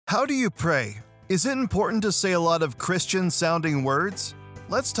How do you pray? Is it important to say a lot of Christian-sounding words?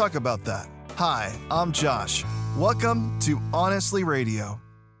 Let's talk about that. Hi, I'm Josh. Welcome to Honestly Radio.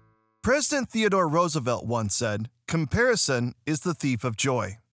 President Theodore Roosevelt once said, "Comparison is the thief of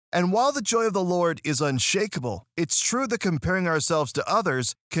joy." And while the joy of the Lord is unshakable, it's true that comparing ourselves to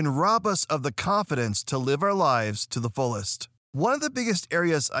others can rob us of the confidence to live our lives to the fullest. One of the biggest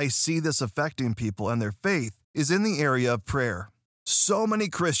areas I see this affecting people and their faith is in the area of prayer. So many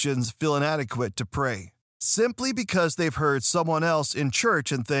Christians feel inadequate to pray, simply because they've heard someone else in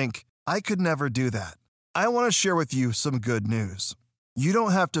church and think, "I could never do that." I want to share with you some good news. You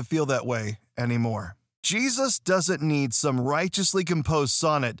don't have to feel that way anymore. Jesus doesn't need some righteously composed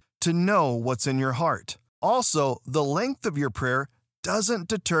sonnet to know what's in your heart. Also, the length of your prayer doesn't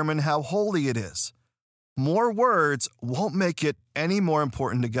determine how holy it is. More words won't make it any more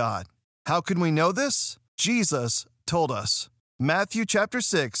important to God. How can we know this? Jesus told us. Matthew chapter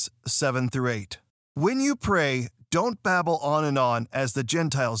 6, 7-8. When you pray, don't babble on and on as the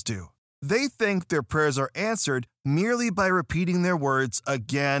Gentiles do. They think their prayers are answered merely by repeating their words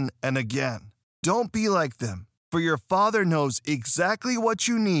again and again. Don't be like them, for your Father knows exactly what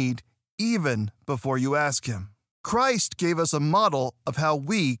you need even before you ask Him. Christ gave us a model of how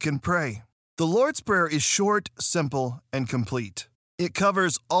we can pray. The Lord's Prayer is short, simple, and complete. It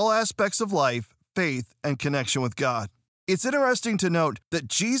covers all aspects of life, faith, and connection with God. It's interesting to note that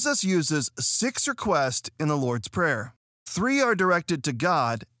Jesus uses 6 requests in the Lord's Prayer. 3 are directed to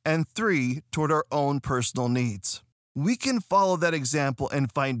God and 3 toward our own personal needs. We can follow that example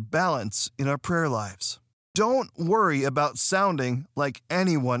and find balance in our prayer lives. Don't worry about sounding like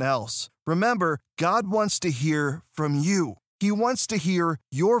anyone else. Remember, God wants to hear from you. He wants to hear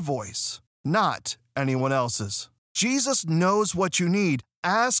your voice, not anyone else's. Jesus knows what you need.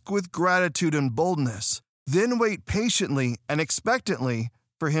 Ask with gratitude and boldness. Then wait patiently and expectantly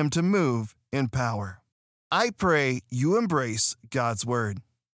for Him to move in power. I pray you embrace God's Word.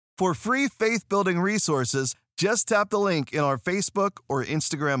 For free faith-building resources, just tap the link in our Facebook or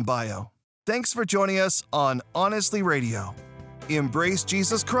Instagram bio. Thanks for joining us on Honestly Radio. Embrace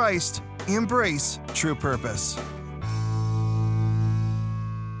Jesus Christ. Embrace true purpose.